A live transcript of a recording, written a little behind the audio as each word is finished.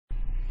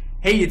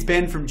Hey, it's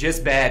Ben from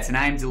Just Bats, and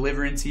I am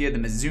delivering to you the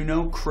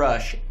Mizuno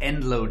Crush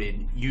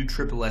End-Loaded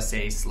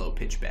USSSA Slow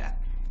Pitch Bat.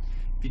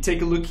 If you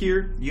take a look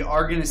here, you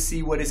are going to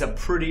see what is a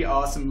pretty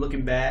awesome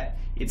looking bat.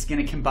 It's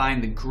going to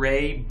combine the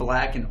gray,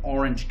 black, and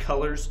orange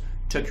colors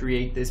to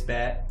create this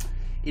bat.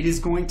 It is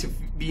going to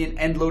be an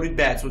end-loaded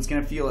bat, so it's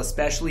going to feel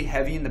especially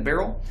heavy in the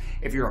barrel.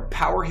 If you're a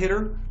power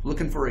hitter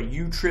looking for a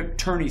U-trip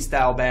tourney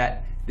style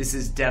bat, this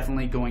is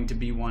definitely going to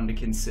be one to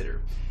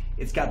consider.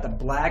 It's got the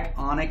black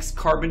onyx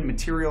carbon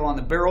material on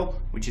the barrel,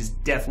 which is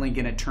definitely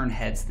going to turn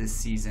heads this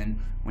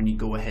season when you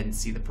go ahead and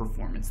see the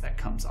performance that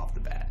comes off the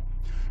bat.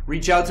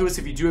 Reach out to us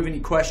if you do have any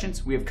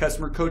questions. We have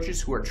customer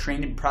coaches who are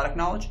trained in product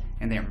knowledge,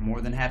 and they are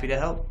more than happy to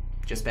help.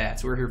 Just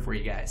Bats, we're here for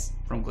you guys.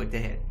 From click to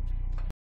hit.